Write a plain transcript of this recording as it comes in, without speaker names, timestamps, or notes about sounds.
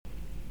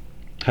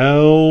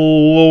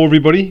Hello,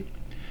 everybody.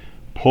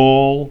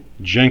 Paul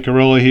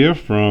Jancarella here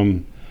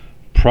from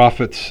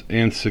Profits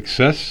and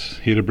Success,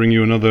 here to bring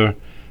you another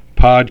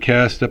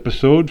podcast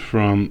episode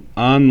from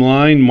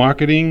Online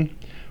Marketing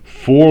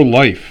for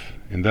Life,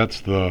 and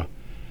that's the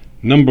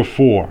number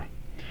 4.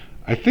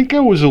 I think I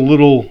was a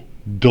little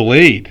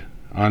delayed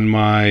on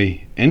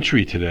my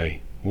entry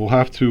today. We'll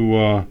have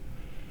to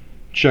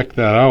check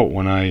that out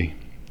when I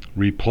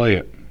replay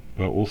it,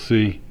 but we'll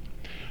see.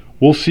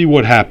 We'll see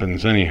what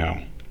happens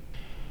anyhow.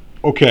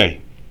 Okay,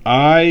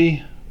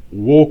 I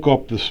woke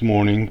up this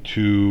morning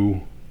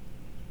to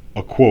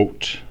a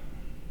quote.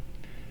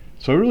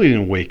 So I really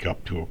didn't wake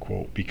up to a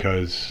quote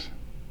because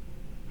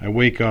I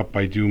wake up,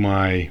 I do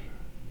my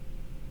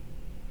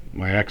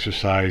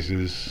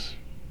exercises,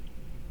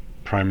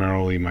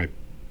 primarily my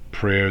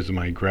prayers and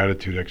my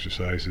gratitude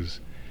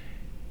exercises,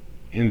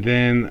 and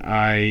then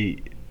I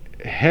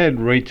head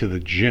right to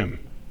the gym.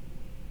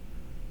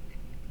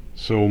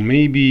 So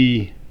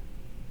maybe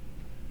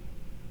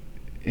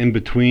in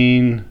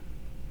between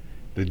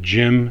the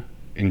gym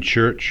and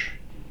church,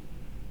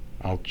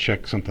 I'll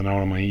check something out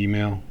on my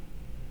email,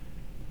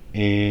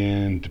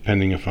 and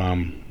depending if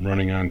I'm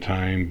running on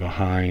time,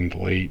 behind,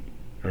 late,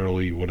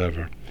 early,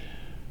 whatever.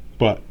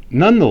 But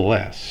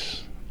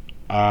nonetheless,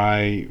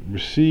 I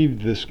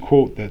received this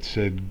quote that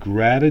said,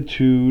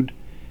 "Gratitude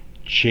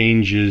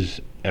changes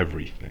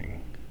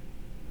everything."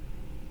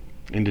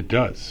 And it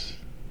does,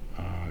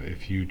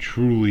 if you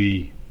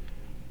truly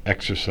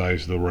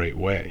exercise the right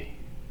way.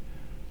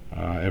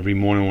 Every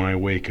morning when I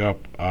wake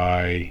up,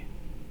 I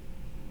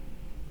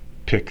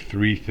pick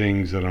 3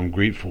 things that I'm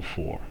grateful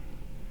for.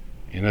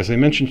 And as I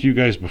mentioned to you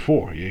guys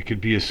before, it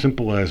could be as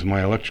simple as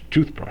my electric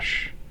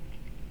toothbrush,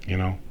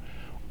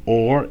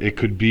 or it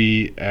could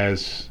be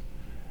as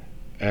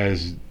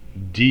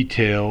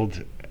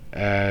detailed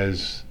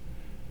as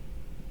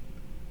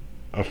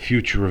a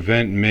future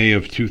event. May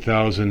of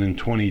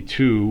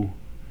 2022,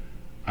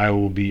 I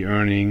will be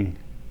earning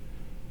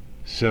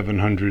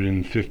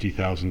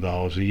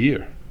 $750,000 a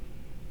year.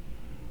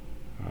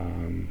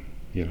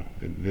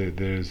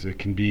 It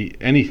can be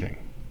anything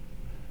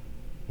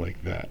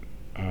like that.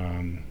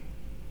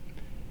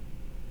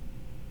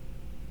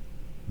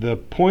 The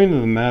point of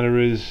the matter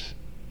is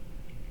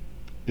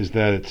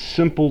that it's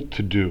simple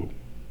to do,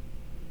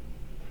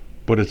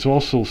 but it's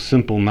also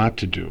simple not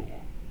to do.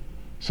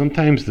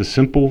 Sometimes the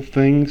simple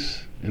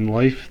things in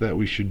life that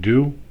we should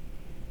do,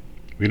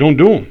 we don't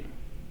do them.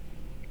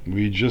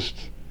 We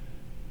just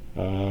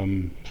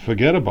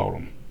forget about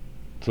them.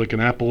 It's like an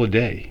apple a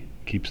day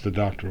keeps the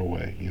doctor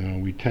away.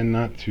 We tend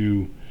not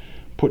to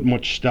put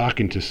much stock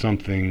into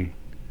something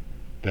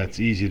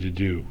that's easy to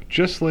do.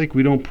 Just like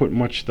we don't put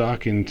much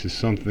stock into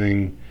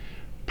something,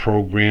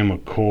 program, a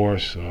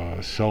course,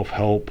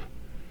 self-help,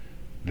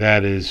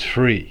 that is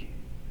free,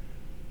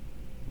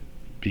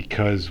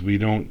 because we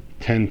don't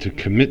tend to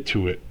commit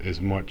to it as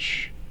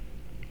much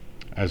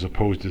as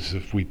opposed to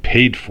if we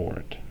paid for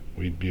it.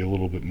 We'd be a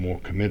little bit more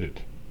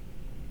committed.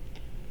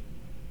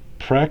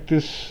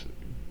 Practice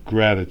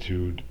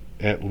gratitude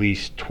at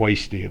least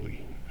twice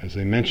daily. As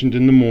I mentioned,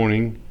 in the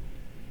morning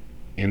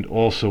and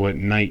also at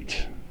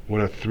night.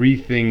 What are 3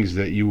 things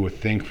that you were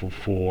thankful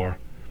for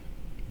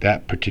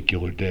that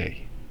particular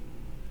day?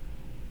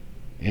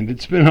 And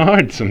it's been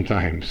hard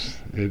sometimes.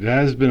 It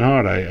has been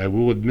hard, I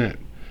will admit.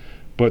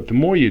 But the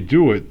more you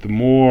do it, the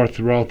more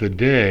throughout the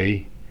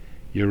day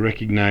you're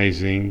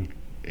recognizing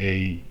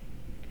a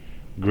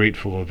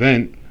grateful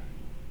event,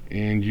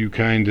 and you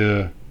kind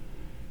of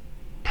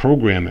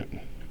program it.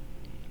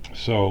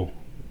 So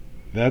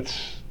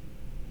that's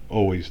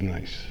always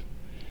nice.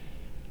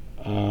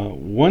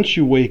 Once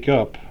you wake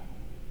up,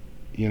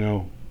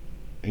 and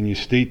you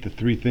state the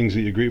 3 things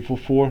that you're grateful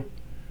for,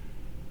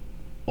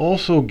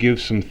 also give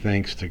some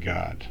thanks to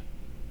God.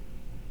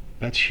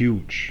 That's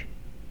huge,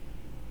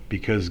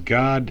 because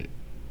God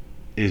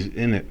is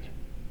in it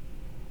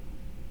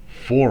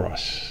for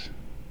us,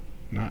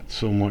 not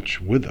so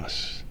much with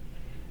us.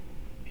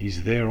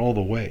 He's there all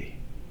the way.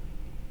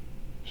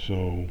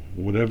 So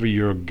whatever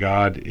your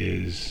God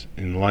is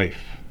in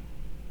life,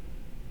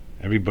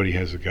 everybody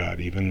has a God,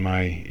 even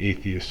my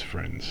atheist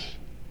friends.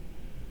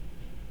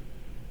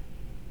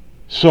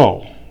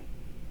 So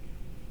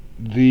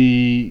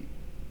the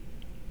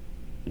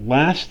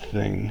last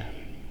thing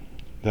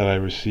that I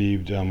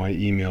received on my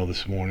email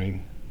this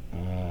morning,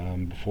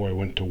 before I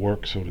went to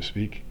work, so to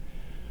speak,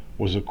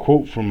 was a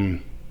quote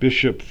from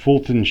Bishop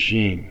Fulton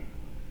Sheen.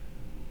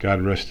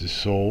 God rest his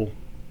soul.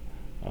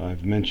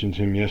 I've mentioned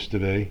him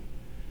yesterday.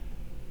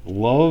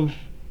 Love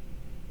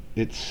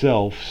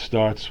itself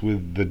starts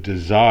with the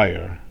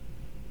desire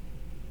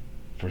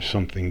for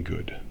something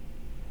good.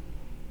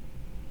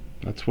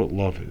 That's what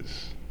love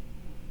is.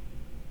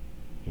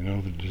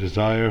 The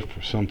desire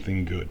for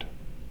something good.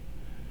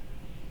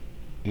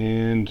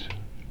 And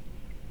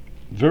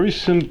very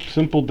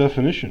simple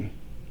definition.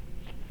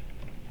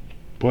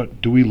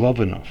 But do we love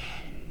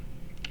enough?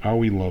 Are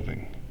we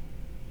loving?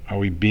 Are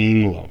we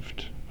being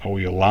loved? Are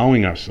we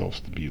allowing ourselves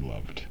to be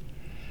loved?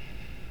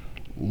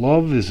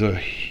 Love is a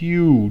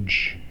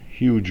huge,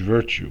 huge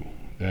virtue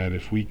that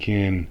if we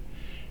can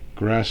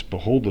grasp a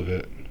hold of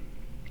it,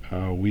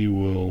 we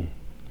will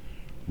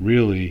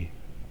really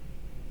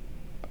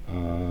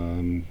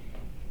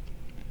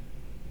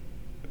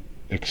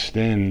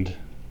extend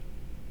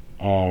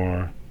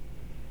our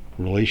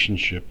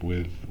relationship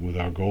with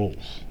our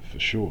goals, for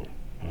sure.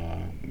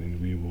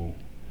 And we will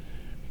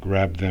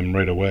grab them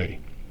right away.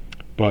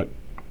 But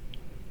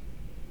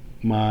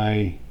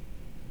my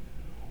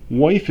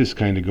wife is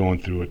kind of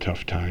going through a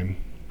tough time.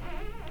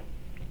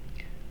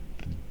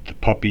 The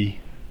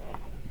puppy,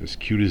 as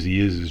cute as he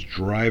is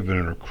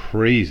driving her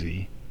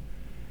crazy.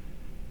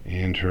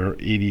 And her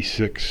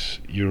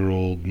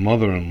 86-year-old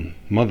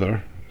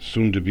mother,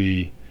 soon to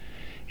be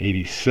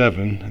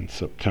 87 in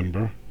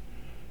September,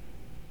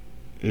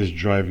 is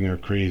driving her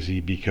crazy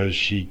because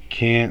she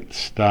can't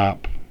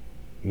stop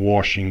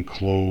washing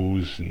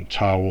clothes and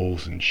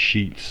towels and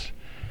sheets.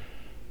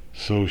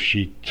 So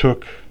she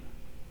took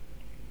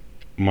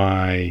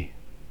my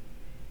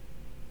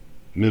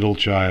middle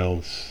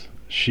child's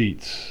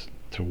sheets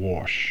to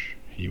wash.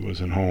 He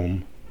wasn't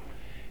home,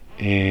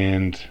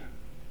 and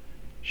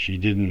she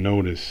didn't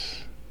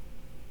notice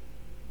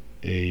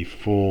a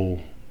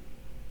full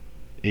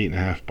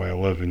 8.5 by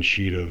 11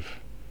 sheet of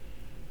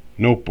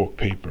notebook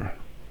paper,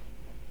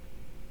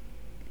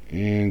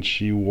 and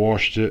she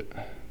washed it,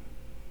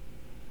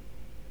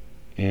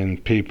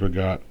 and paper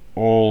got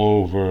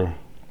all over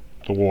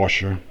the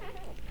washer.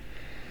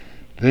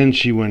 Then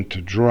she went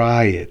to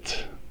dry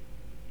it,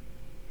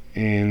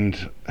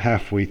 and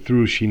halfway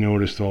through she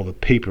noticed all the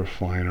paper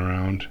flying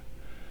around.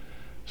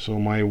 So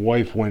my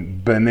wife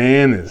went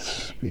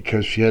bananas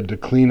because she had to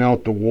clean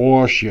out the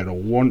wash. She had to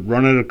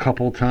run it a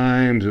couple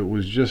times. It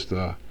was just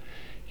a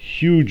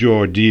huge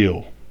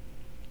ordeal.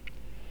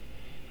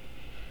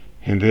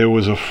 And there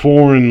was a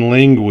foreign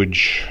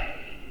language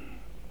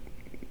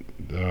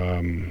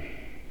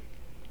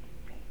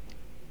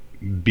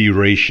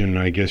beration,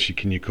 I guess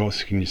can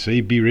you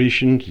say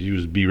beration? He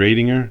was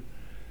berating her.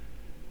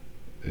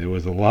 There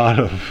was a lot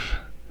of,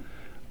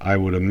 I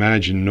would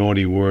imagine,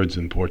 naughty words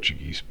in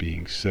Portuguese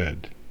being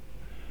said.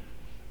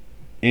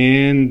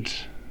 And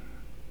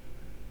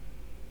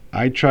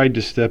I tried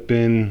to step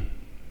in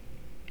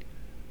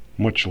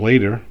much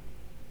later,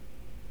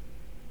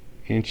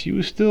 and she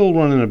was still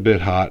running a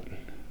bit hot,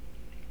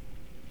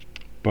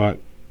 but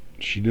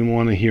she didn't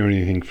want to hear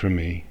anything from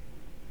me.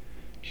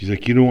 She's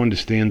like, "You don't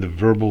understand the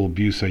verbal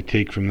abuse I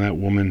take from that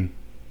woman."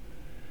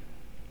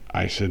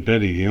 I said,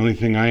 "Betty, the only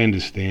thing I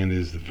understand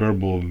is the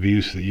verbal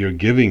abuse that you're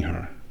giving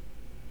her."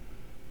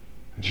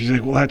 And she's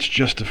like, "Well, that's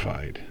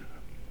justified."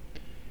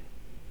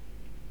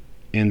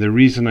 And the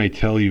reason I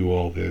tell you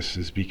all this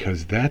is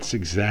because that's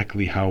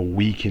exactly how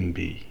we can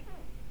be.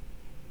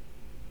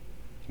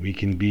 We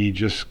can be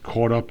just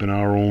caught up in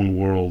our own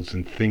worlds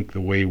and think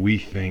the way we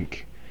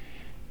think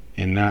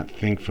and not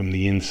think from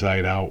the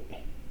inside out.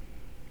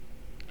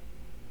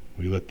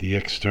 We let the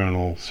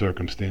external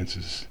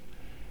circumstances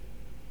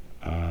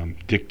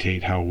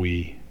dictate how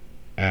we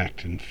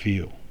act and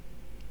feel.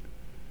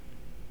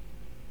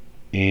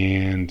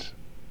 And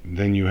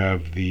then you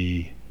have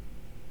the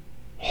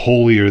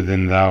holier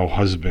than thou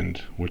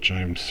husband, which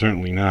I'm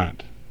certainly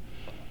not,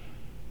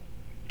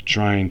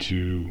 trying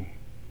to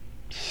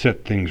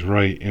set things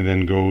right, and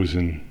then goes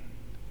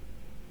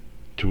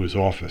to his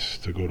office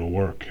to go to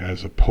work,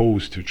 as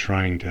opposed to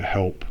trying to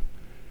help,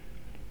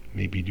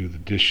 maybe do the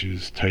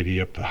dishes,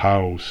 tidy up the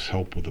house,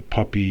 help with the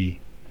puppy.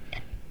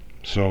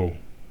 So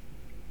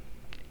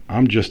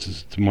I'm just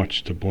as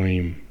much to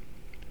blame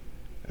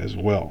as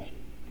well,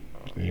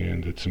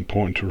 and it's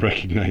important to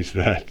recognize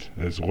that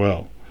as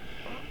well.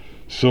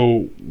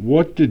 So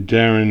what did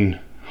Darren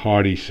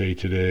Hardy say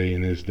today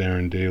in his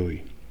Darren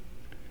Daily?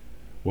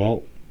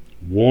 Well,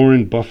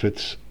 Warren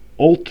Buffett's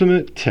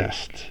ultimate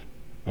test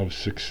of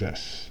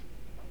success.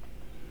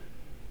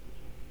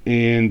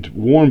 And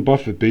Warren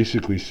Buffett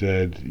basically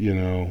said,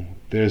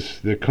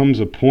 there comes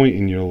a point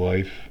in your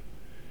life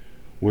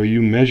where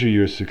you measure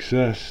your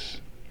success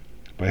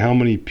by how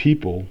many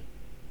people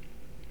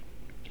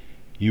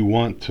you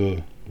want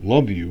to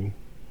love you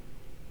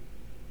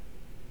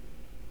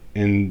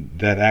and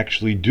that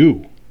actually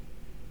do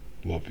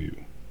love you.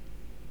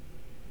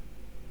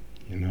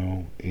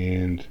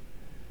 And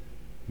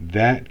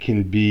that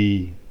can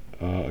be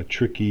a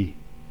tricky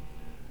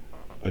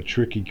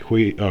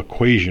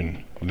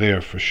equation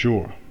there for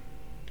sure.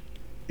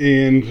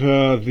 And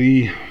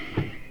the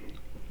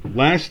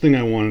last thing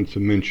I wanted to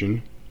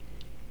mention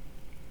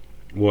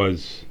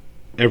was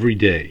every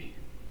day.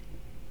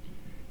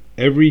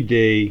 Every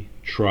day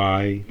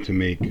try to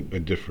make a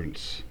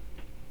difference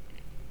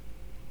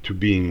to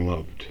being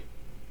loved.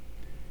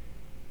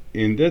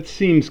 And that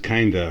seems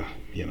kind of,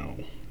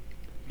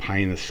 pie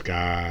in the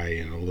sky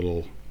and a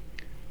little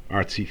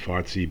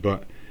artsy-fartsy,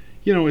 but,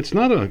 it's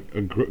not a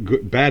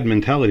bad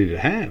mentality to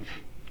have.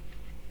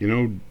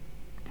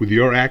 With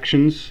your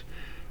actions,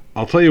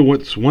 I'll tell you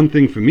what's one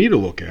thing for me to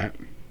look at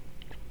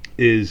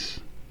is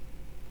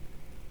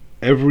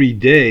every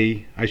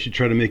day I should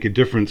try to make a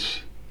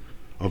difference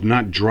of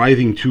not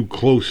driving too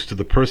close to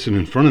the person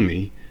in front of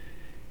me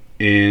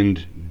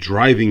and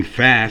driving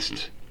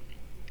fast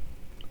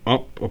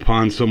up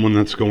upon someone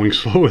that's going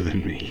slower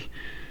than me.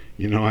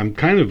 I'm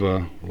kind of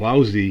a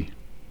lousy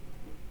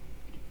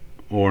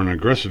or an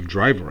aggressive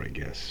driver, I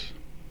guess.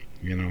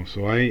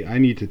 So I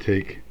need to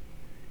take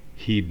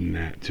heed in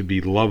that, to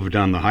be loved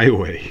on the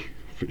highway,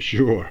 for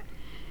sure.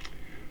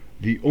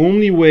 The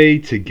only way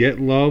to get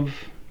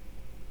love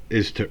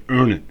is to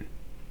earn it.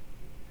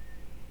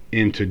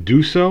 And to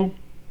do so,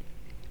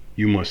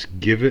 you must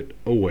give it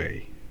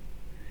away.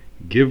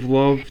 Give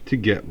love to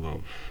get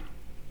love.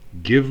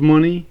 Give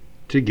money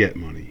to get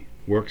money.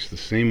 Works the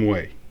same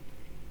way.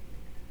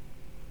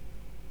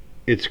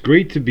 It's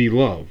great to be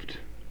loved,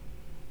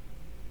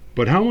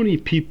 but how many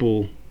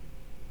people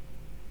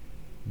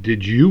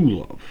did you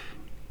love?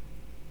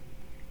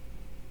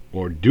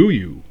 Or do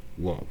you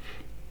love?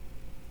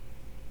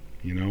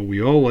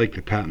 We all like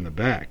the pat on the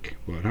back,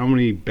 but how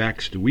many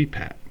backs do we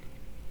pat?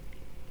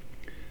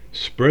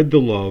 Spread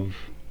the love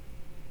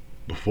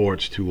before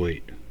it's too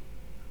late.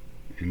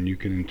 And you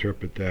can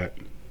interpret that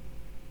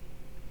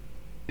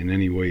in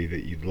any way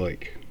that you'd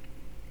like.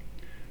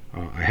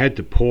 I had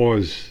to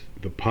pause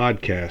the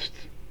podcast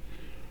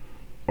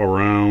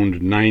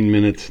around 9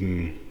 minutes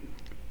and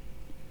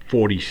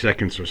 40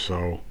 seconds or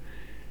so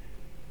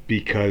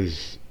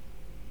because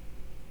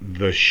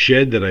the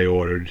shed that I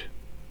ordered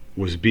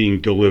was being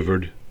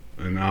delivered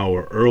an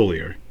hour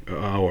early,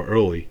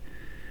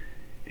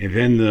 and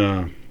then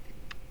the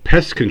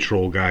pest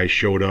control guy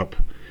showed up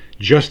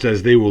just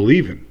as they were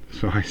leaving.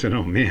 So I said,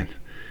 "Oh man,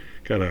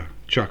 got a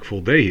chock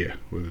full day here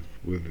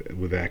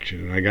with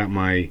action," and I got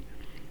my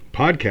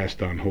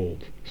podcast on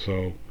hold.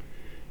 So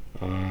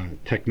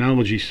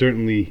technology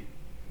certainly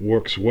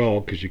works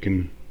well because you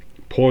can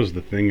pause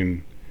the thing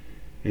and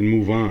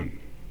move on.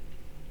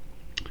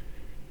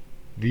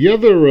 The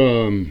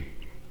other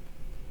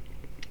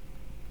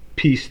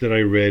piece that I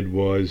read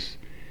was,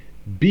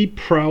 be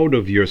proud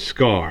of your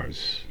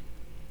scars,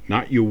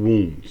 not your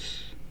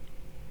wounds,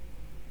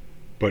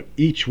 but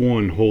each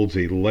one holds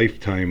a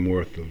lifetime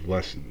worth of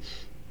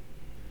lessons.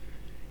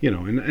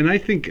 And I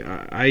think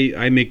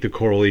I make the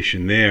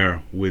correlation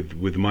there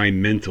with my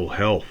mental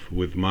health,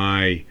 with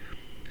my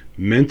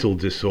mental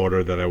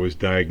disorder that I was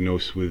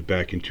diagnosed with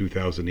back in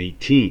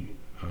 2018,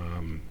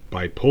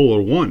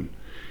 bipolar 1.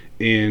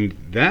 And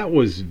that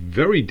was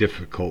very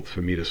difficult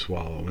for me to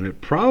swallow. And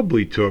it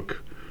probably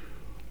took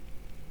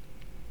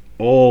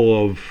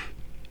all of,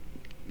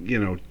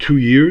 2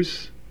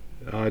 years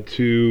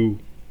to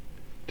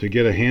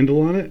get a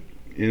handle on it.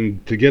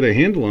 And to get a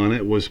handle on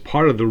it was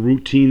part of the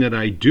routine that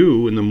I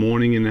do in the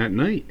morning and at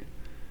night.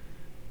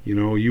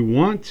 You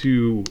want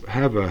to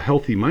have a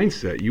healthy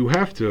mindset. You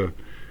have to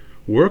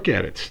work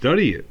at it,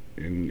 study it,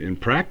 and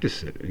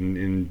practice it,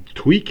 and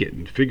tweak it,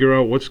 and figure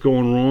out what's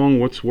going wrong,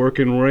 what's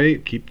working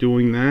right. Keep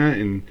doing that,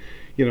 and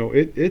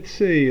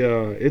it's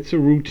a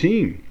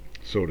routine,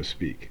 so to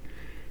speak.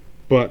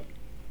 But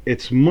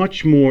it's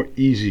much more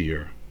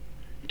easier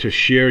to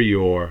share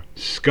your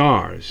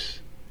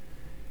scars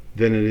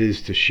than it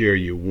is to share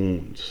your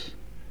wounds.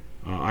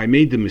 I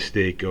made the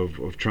mistake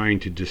of trying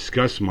to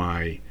discuss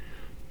my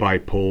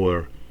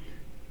bipolar,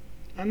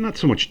 not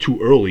so much too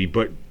early,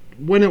 but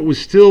when I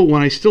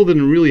still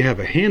didn't really have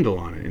a handle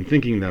on it, and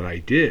thinking that I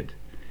did.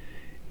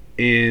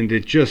 And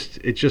it just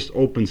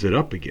opens it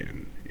up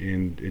again,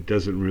 and it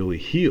doesn't really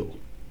heal.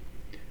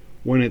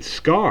 When it's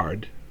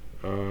scarred,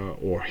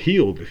 or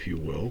healed, if you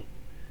will,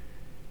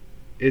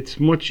 it's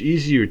much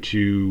easier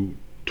to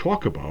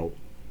talk about,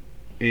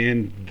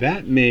 and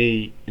that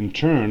may, in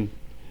turn,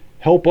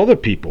 help other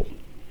people,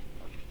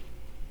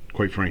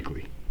 quite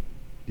frankly.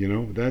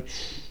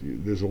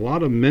 There's a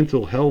lot of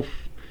mental health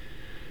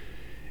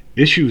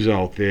issues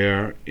out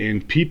there,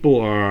 and people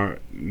are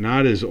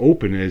not as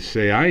open as,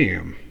 say, I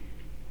am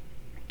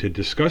to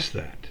discuss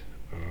that.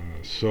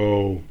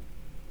 So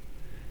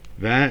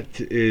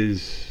that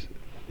is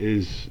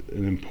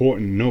an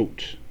important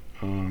note.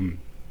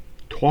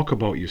 Talk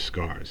about your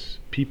scars.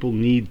 People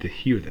need to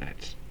hear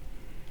that.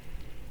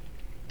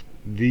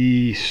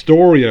 The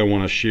story I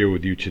want to share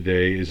with you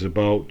today is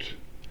about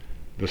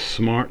the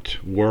smart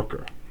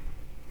worker.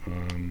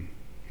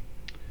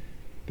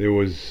 There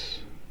was,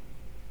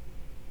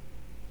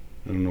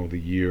 I don't know the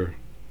year,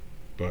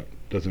 but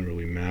doesn't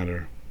really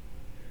matter.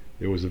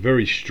 There was a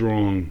very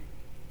strong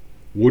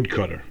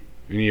woodcutter,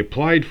 and he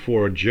applied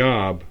for a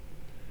job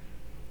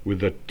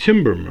with a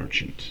timber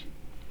merchant,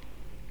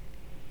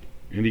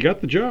 and he got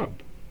the job.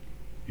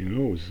 It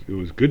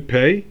was good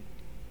pay,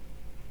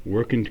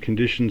 working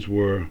conditions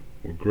were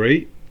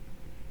great,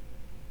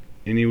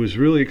 and he was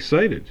really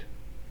excited.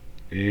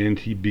 And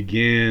he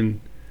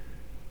began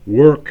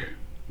work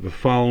the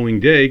following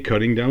day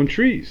cutting down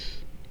trees.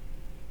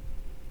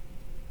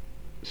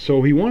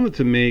 So he wanted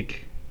to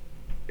make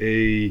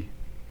a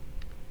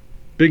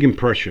big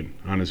impression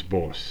on his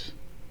boss.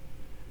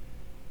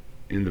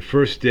 And the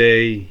first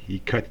day he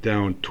cut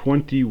down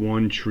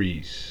 21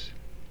 trees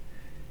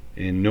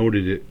and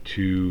noted it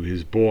to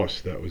his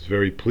boss, that was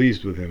very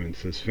pleased with him, and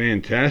says,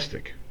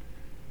 "Fantastic,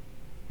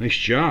 nice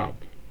job."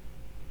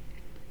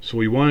 So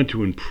he wanted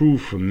to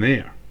improve from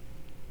there.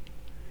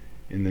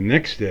 And the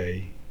next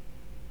day,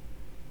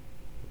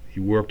 he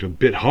worked a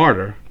bit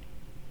harder,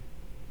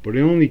 but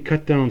he only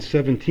cut down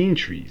 17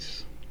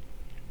 trees.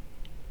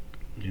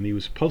 And he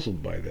was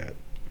puzzled by that.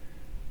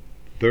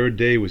 Third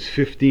day was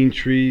 15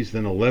 trees,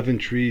 then 11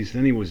 trees,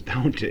 then he was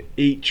down to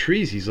 8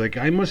 trees. He's like,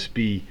 I must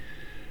be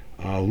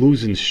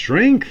losing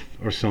strength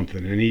or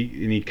something. And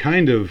he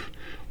kind of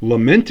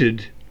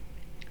lamented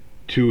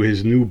to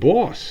his new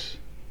boss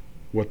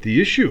what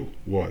the issue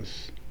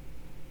was,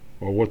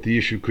 or what the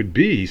issue could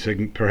be. He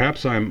said,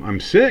 perhaps I'm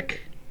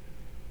sick.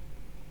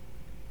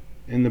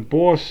 And the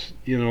boss,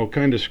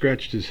 kind of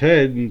scratched his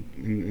head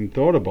and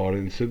thought about it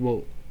and said,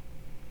 well,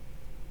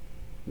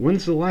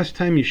 when's the last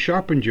time you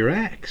sharpened your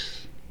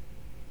axe?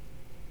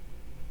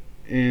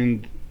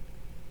 And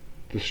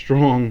the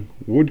strong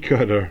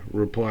woodcutter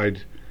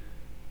replied,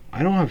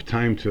 I don't have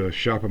time to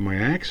sharpen my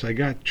axe. I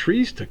got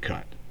trees to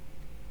cut.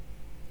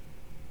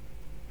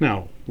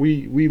 Now,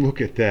 we look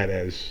at that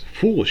as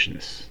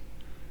foolishness.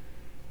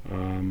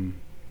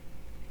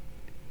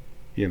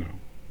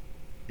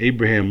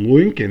 Abraham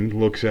Lincoln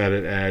looks at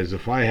it as,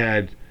 if I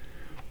had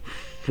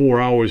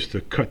 4 hours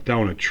to cut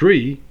down a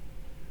tree,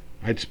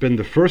 I'd spend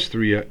the first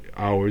 3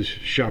 hours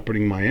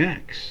sharpening my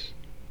axe.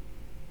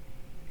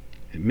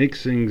 It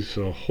makes things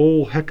a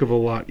whole heck of a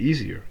lot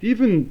easier.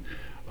 Even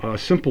a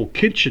simple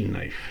kitchen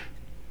knife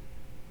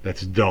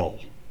that's dull.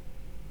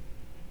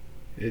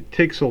 It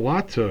takes a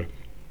lot to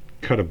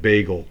cut a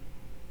bagel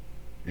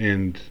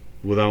and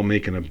without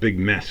making a big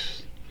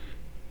mess.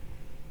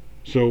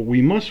 So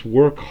we must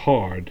work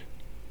hard,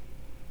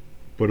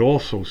 but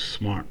also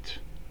smart.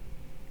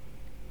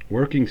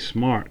 Working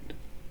smart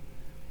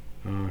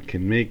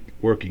can make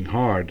working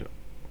hard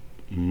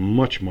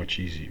much, much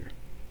easier,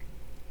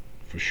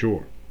 for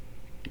sure.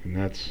 And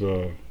that's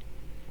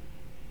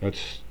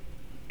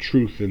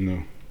truth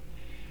in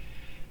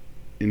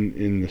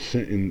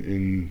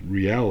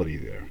reality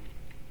there.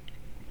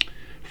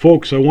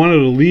 Folks, I wanted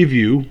to leave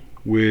you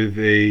with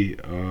a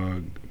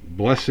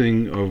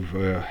blessing of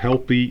a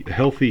healthy,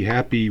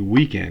 happy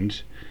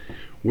weekend.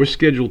 We're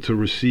scheduled to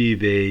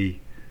receive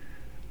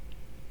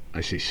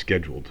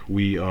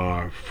we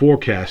are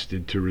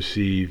forecasted to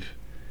receive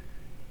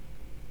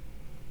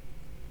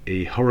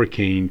a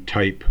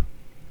hurricane-type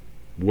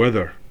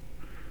weather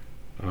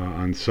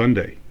on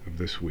Sunday of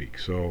this week.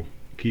 So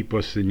keep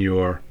us in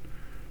your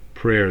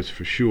prayers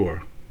for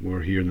sure.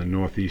 We're here in the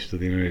northeast of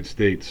the United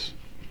States,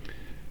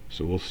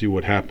 so we'll see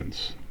what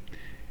happens.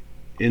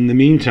 In the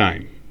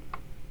meantime,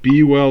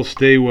 be well,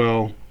 stay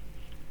well,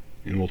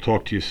 and we'll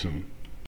talk to you soon.